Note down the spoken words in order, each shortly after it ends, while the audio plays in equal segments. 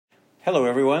Hello,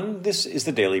 everyone. This is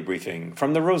the Daily Briefing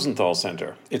from the Rosenthal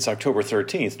Center. It's October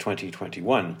 13th,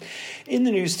 2021. In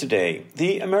the news today,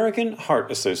 the American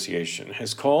Heart Association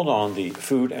has called on the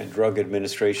Food and Drug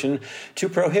Administration to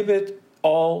prohibit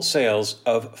all sales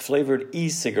of flavored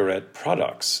e-cigarette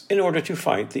products in order to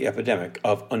fight the epidemic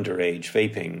of underage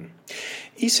vaping.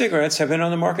 E-cigarettes have been on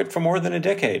the market for more than a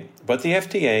decade, but the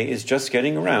FDA is just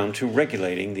getting around to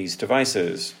regulating these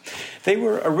devices. They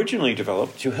were originally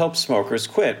developed to help smokers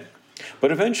quit,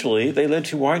 but eventually they led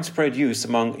to widespread use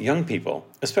among young people,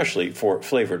 especially for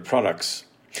flavored products.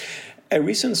 A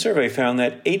recent survey found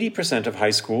that 80% of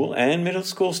high school and middle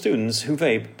school students who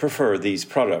vape prefer these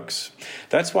products.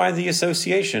 That's why the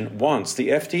association wants the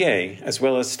FDA, as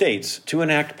well as states, to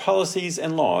enact policies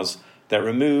and laws that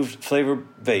remove flavored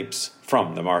vapes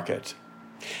from the market.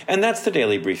 And that's the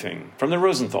Daily Briefing from the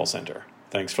Rosenthal Center.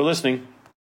 Thanks for listening.